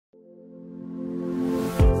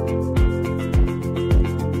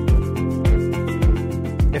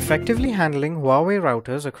Effectively handling Huawei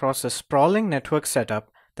routers across a sprawling network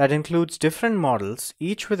setup that includes different models,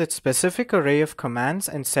 each with its specific array of commands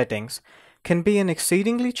and settings, can be an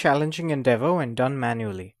exceedingly challenging endeavor when done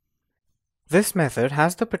manually. This method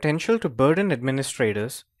has the potential to burden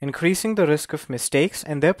administrators, increasing the risk of mistakes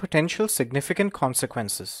and their potential significant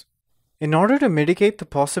consequences. In order to mitigate the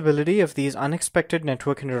possibility of these unexpected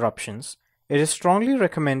network interruptions, it is strongly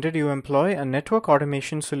recommended you employ a network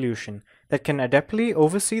automation solution that can adeptly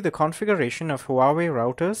oversee the configuration of Huawei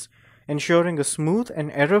routers, ensuring a smooth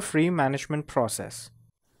and error-free management process.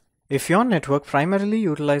 If your network primarily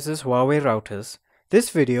utilizes Huawei routers, this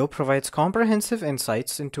video provides comprehensive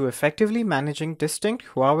insights into effectively managing distinct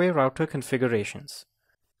Huawei router configurations.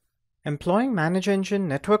 Employing ManageEngine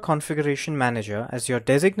Network Configuration Manager as your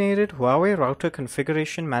designated Huawei router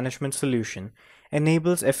configuration management solution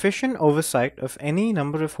enables efficient oversight of any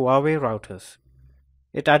number of Huawei routers.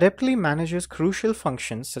 It adeptly manages crucial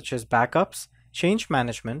functions such as backups, change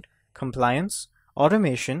management, compliance,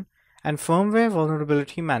 automation, and firmware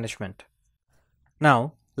vulnerability management.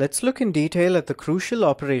 Now, let's look in detail at the crucial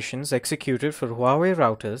operations executed for Huawei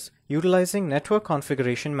routers utilizing Network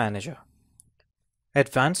Configuration Manager.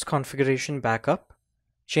 Advanced Configuration Backup,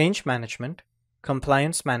 Change Management,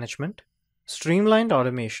 Compliance Management, Streamlined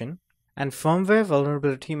Automation, and Firmware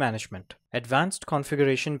Vulnerability Management. Advanced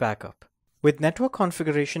Configuration Backup. With Network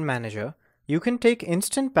Configuration Manager, you can take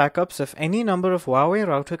instant backups of any number of Huawei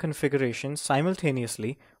router configurations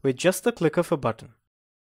simultaneously with just the click of a button.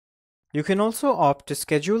 You can also opt to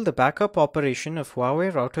schedule the backup operation of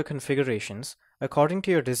Huawei router configurations according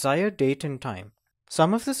to your desired date and time.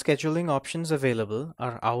 Some of the scheduling options available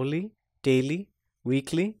are hourly, daily,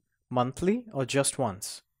 weekly, monthly, or just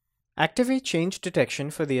once. Activate change detection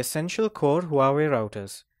for the essential core Huawei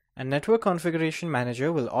routers, and Network Configuration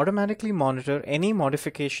Manager will automatically monitor any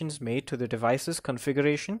modifications made to the device's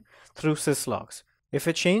configuration through syslogs. If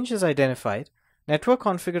a change is identified, Network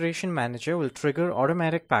Configuration Manager will trigger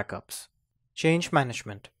automatic backups. Change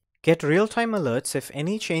Management. Get real-time alerts if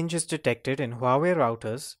any change is detected in Huawei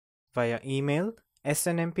routers via email,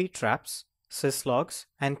 SNMP traps, syslogs,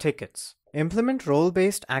 and tickets. Implement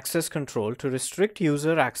role-based access control to restrict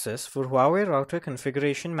user access for Huawei router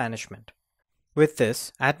configuration management. With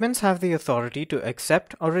this, admins have the authority to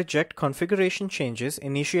accept or reject configuration changes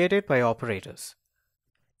initiated by operators.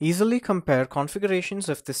 Easily compare configurations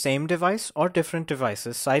of the same device or different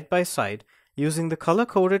devices side by side using the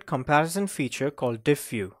color-coded comparison feature called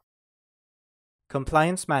diffview.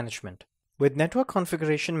 Compliance Management. With Network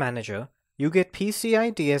Configuration Manager, you get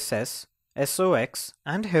PCI DSS, SOX,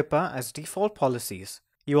 and HIPAA as default policies.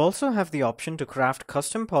 You also have the option to craft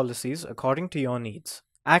custom policies according to your needs.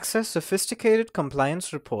 Access sophisticated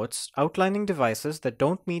compliance reports outlining devices that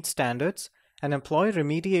don't meet standards and employ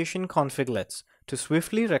remediation configlets to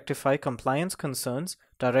swiftly rectify compliance concerns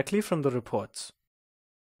directly from the reports.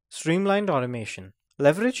 Streamlined Automation.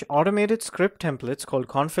 Leverage automated script templates called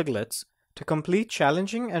configlets to complete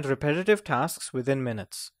challenging and repetitive tasks within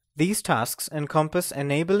minutes. These tasks encompass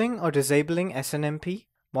enabling or disabling SNMP,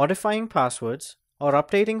 modifying passwords, or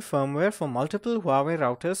updating firmware for multiple Huawei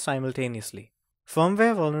routers simultaneously.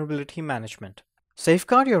 Firmware Vulnerability Management.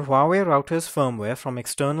 Safeguard your Huawei router's firmware from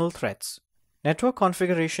external threats. Network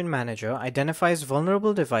Configuration Manager identifies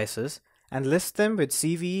vulnerable devices and lists them with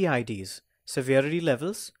CVE IDs, severity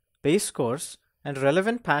levels, base scores, and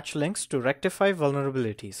relevant patch links to rectify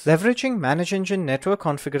vulnerabilities. Leveraging ManageEngine Network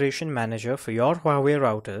Configuration Manager for your Huawei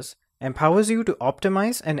routers empowers you to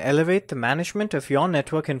optimize and elevate the management of your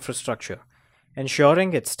network infrastructure,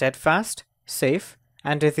 ensuring it's steadfast, safe,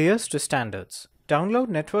 and adheres to standards. Download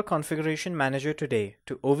Network Configuration Manager today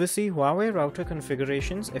to oversee Huawei router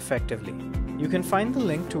configurations effectively. You can find the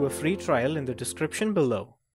link to a free trial in the description below.